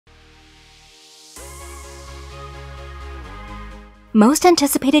most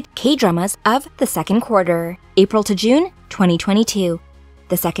anticipated K-dramas of the second quarter, April to June 2022.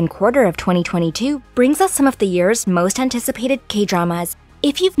 The second quarter of 2022 brings us some of the year's most anticipated K-dramas.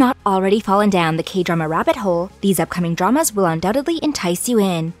 If you've not already fallen down the K-drama rabbit hole, these upcoming dramas will undoubtedly entice you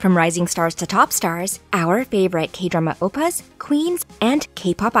in. From rising stars to top stars, our favorite K-drama oppas, queens, and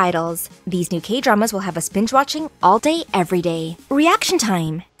K-pop idols. These new K-dramas will have us binge-watching all day, every day. Reaction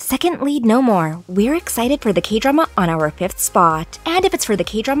time! Second lead no more. We're excited for the K-drama on our 5th spot. And if it's for the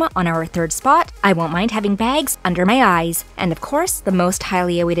K-drama on our 3rd spot, I won't mind having bags under my eyes. And of course, the most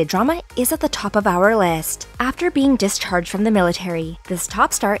highly awaited drama is at the top of our list. After being discharged from the military, this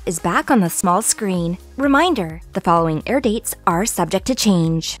top star is back on the small screen. Reminder, the following air dates are subject to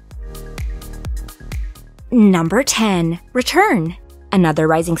change. Number 10. Return. Another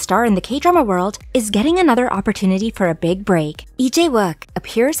rising star in the K-drama world is getting another opportunity for a big break. Lee Jae-wook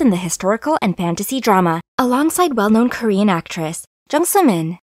appears in the historical and fantasy drama alongside well-known Korean actress Jung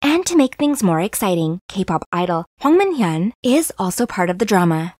Soo-min. And to make things more exciting, K-pop idol Hwang Min-hyun is also part of the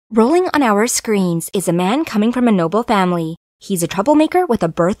drama. Rolling on our screens is a man coming from a noble family. He's a troublemaker with a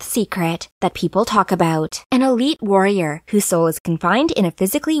birth secret that people talk about. An elite warrior whose soul is confined in a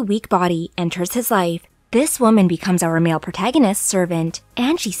physically weak body enters his life. This woman becomes our male protagonist's servant,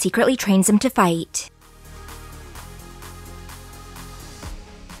 and she secretly trains him to fight.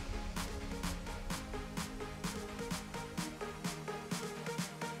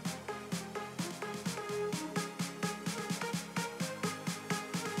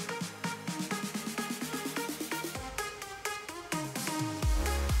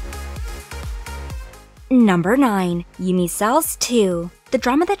 Number 9. Yumi Cells 2. The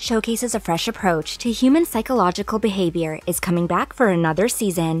drama that showcases a fresh approach to human psychological behavior is coming back for another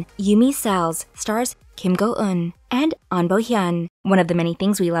season. Yumi Cells stars Kim Go-eun and An Bo-hyun. One of the many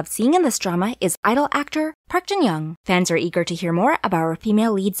things we love seeing in this drama is idol actor Park Jun-young. Fans are eager to hear more about our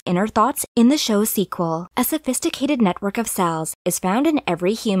female lead's inner thoughts in the show's sequel. A sophisticated network of cells is found in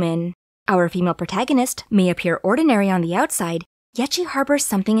every human. Our female protagonist may appear ordinary on the outside, yet she harbors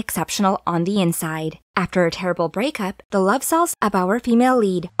something exceptional on the inside. After a terrible breakup, the love cells of our female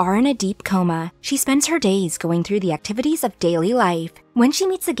lead are in a deep coma. She spends her days going through the activities of daily life. When she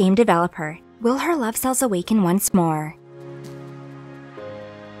meets a game developer, will her love cells awaken once more?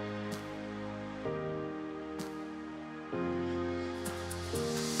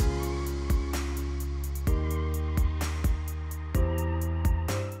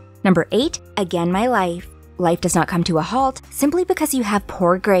 Number 8. Again My Life. Life does not come to a halt simply because you have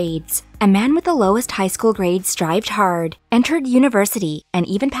poor grades. A man with the lowest high school grades strived hard, entered university, and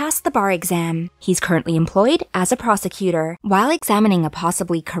even passed the bar exam. He's currently employed as a prosecutor. While examining a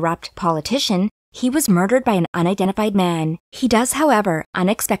possibly corrupt politician, he was murdered by an unidentified man. He does, however,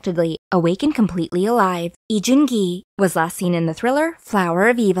 unexpectedly awaken completely alive. Lee Jun-gi was last seen in the thriller Flower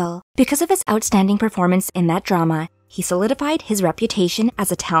of Evil. Because of his outstanding performance in that drama, he solidified his reputation as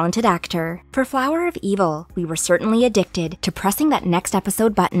a talented actor. For Flower of Evil, we were certainly addicted to pressing that next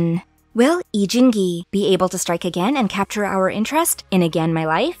episode button. Will Lee Jun-gi be able to strike again and capture our interest in Again My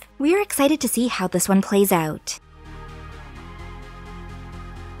Life? We're excited to see how this one plays out.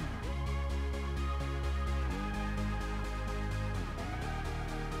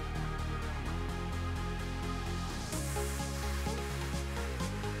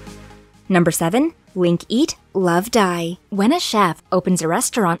 Number 7. Link Eat, Love Die. When a chef opens a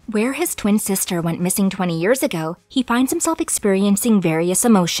restaurant where his twin sister went missing 20 years ago, he finds himself experiencing various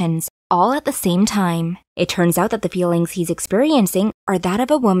emotions, all at the same time. It turns out that the feelings he's experiencing are that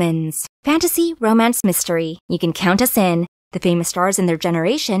of a woman's. Fantasy, romance, mystery. You can count us in. The famous stars in their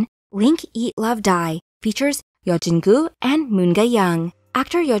generation, Link Eat, Love Die features Yo Jin-gu and Moon Ga-young.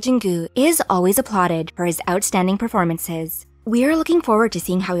 Actor Yo Jin-gu is always applauded for his outstanding performances. We're looking forward to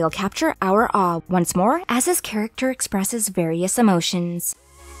seeing how he'll capture our awe once more as his character expresses various emotions.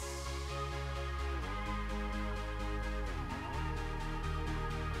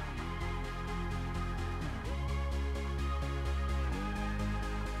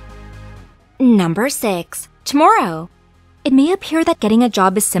 Number 6. Tomorrow. It may appear that getting a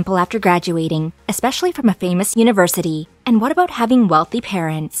job is simple after graduating, especially from a famous university. And what about having wealthy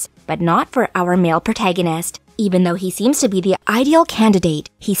parents? But not for our male protagonist. Even though he seems to be the ideal candidate,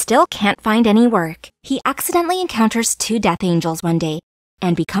 he still can't find any work. He accidentally encounters 2 death angels one day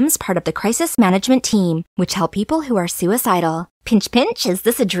and becomes part of the crisis management team, which help people who are suicidal. Pinch pinch, is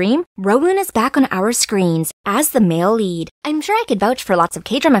this a dream? Rowoon is back on our screens as the male lead. I'm sure I could vouch for lots of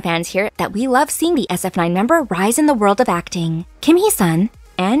K-drama fans here that we love seeing the SF9 member rise in the world of acting. Kim Hee-sun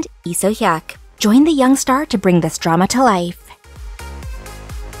and Lee So-hyuk join the young star to bring this drama to life.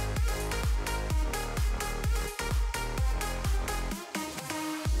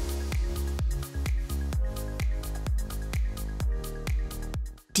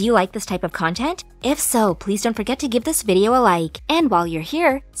 Do you like this type of content? If so, please don't forget to give this video a like. And while you're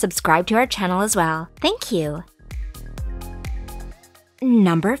here, subscribe to our channel as well. Thank you!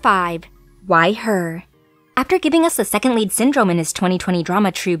 Number 5. Why Her? After giving us the second lead syndrome in his 2020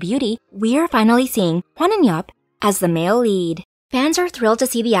 drama True Beauty, we are finally seeing Hwan In-yup as the male lead. Fans are thrilled to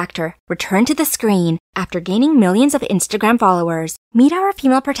see the actor return to the screen after gaining millions of Instagram followers. Meet our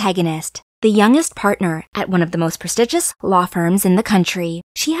female protagonist, the youngest partner at one of the most prestigious law firms in the country.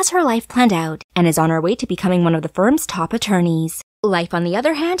 She has her life planned out and is on her way to becoming one of the firm's top attorneys. Life, on the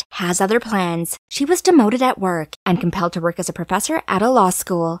other hand, has other plans. She was demoted at work and compelled to work as a professor at a law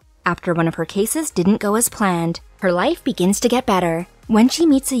school. After one of her cases didn't go as planned, her life begins to get better when she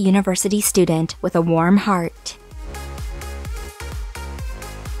meets a university student with a warm heart.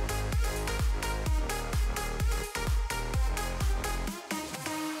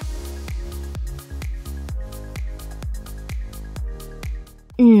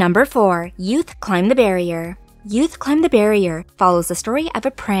 Number 4. Youth Climb the Barrier. Youth Climb the Barrier follows the story of a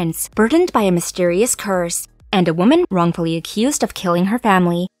prince burdened by a mysterious curse and a woman wrongfully accused of killing her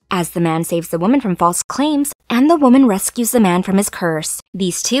family, as the man saves the woman from false claims and the woman rescues the man from his curse.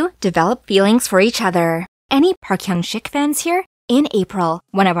 These two develop feelings for each other. Any Park Hyung-sik fans here? In April,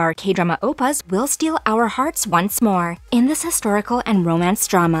 one of our K-drama oppas will steal our hearts once more. In this historical and romance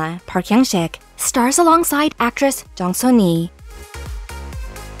drama, Park Hyung-sik stars alongside actress Jung So-ni.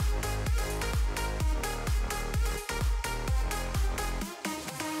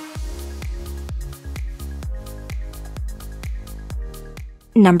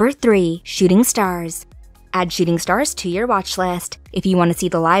 Number 3. Shooting Stars. Add Shooting Stars to your watch list if you want to see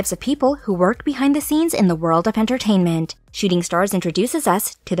the lives of people who work behind the scenes in the world of entertainment. Shooting Stars introduces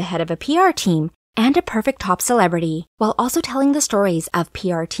us to the head of a PR team and a perfect top celebrity, while also telling the stories of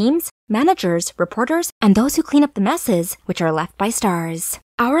PR teams, managers, reporters, and those who clean up the messes which are left by stars.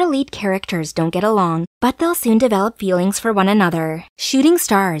 Our lead characters don't get along, but they'll soon develop feelings for one another. Shooting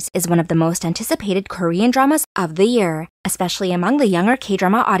Stars is one of the most anticipated Korean dramas of the year, especially among the younger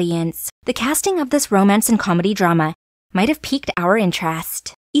K-drama audience. The casting of this romance and comedy drama might have piqued our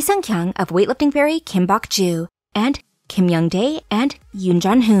interest. Lee Sung-kyung of Weightlifting Fairy Kim Bok-ju, and Kim Young-dae and Yoon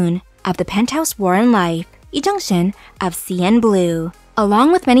Jun-hoon of The Penthouse War and Life, Lee Jung-shin of CN Blue,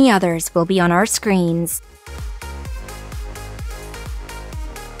 along with many others, will be on our screens.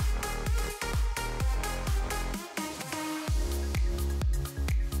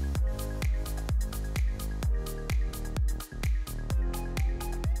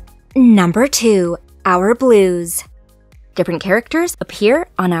 Number 2. Our Blues. Different characters appear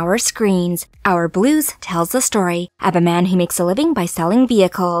on our screens. Our Blues tells the story of a man who makes a living by selling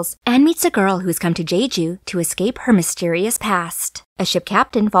vehicles and meets a girl who's come to Jeju to escape her mysterious past. A ship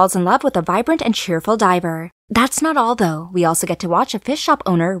captain falls in love with a vibrant and cheerful diver. That's not all though. We also get to watch a fish shop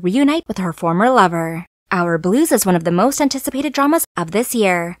owner reunite with her former lover. Our Blues is one of the most anticipated dramas of this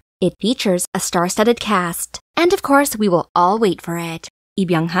year. It features a star-studded cast. And of course, we will all wait for it. Lee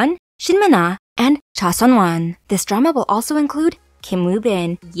Byung-hun, Shin Min-ah, and Cha Sun-won. This drama will also include Kim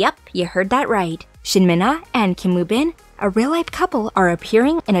Woo-bin. Yep, you heard that right. Shin Min-ah and Kim Woo-bin, a real-life couple, are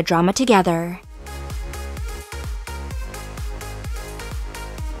appearing in a drama together.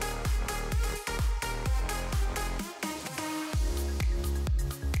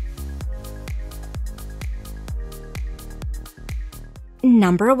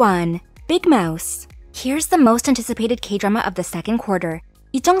 Number 1. Big Mouse. Here's the most anticipated K-drama of the second quarter,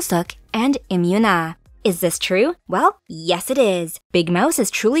 Lee Jung-suk and Im Yoon-ah. Is this true? Well, yes it is. Big Mouse is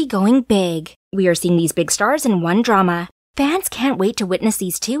truly going big. We are seeing these big stars in one drama. Fans can't wait to witness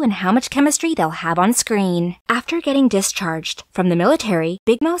these two and how much chemistry they'll have on screen. After getting discharged from the military,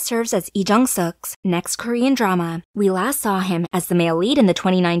 Big Mouse serves as Lee Jung-suk's next Korean drama. We last saw him as the male lead in the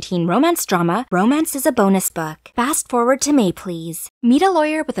 2019 romance drama Romance is a Bonus Book. Fast forward to May, please. Meet a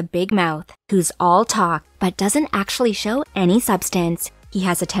lawyer with a big mouth who's all talk but doesn't actually show any substance. He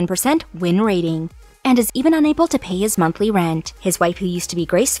has a 10% win rating and is even unable to pay his monthly rent. His wife, who used to be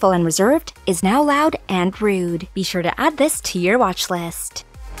graceful and reserved, is now loud and rude. Be sure to add this to your watch list.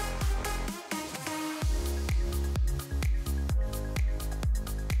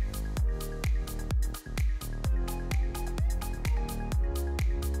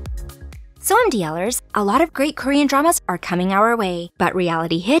 So MDLers, a lot of great Korean dramas are coming our way, but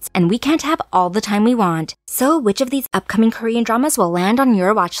reality hits and we can't have all the time we want. So which of these upcoming Korean dramas will land on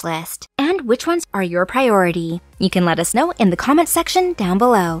your watch list? And which ones are your priority? You can let us know in the comments section down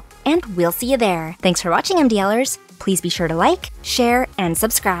below, and we'll see you there. Thanks for watching, MDLers. Please be sure to like, share, and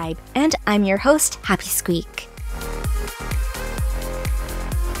subscribe. And I'm your host, HappySqueak.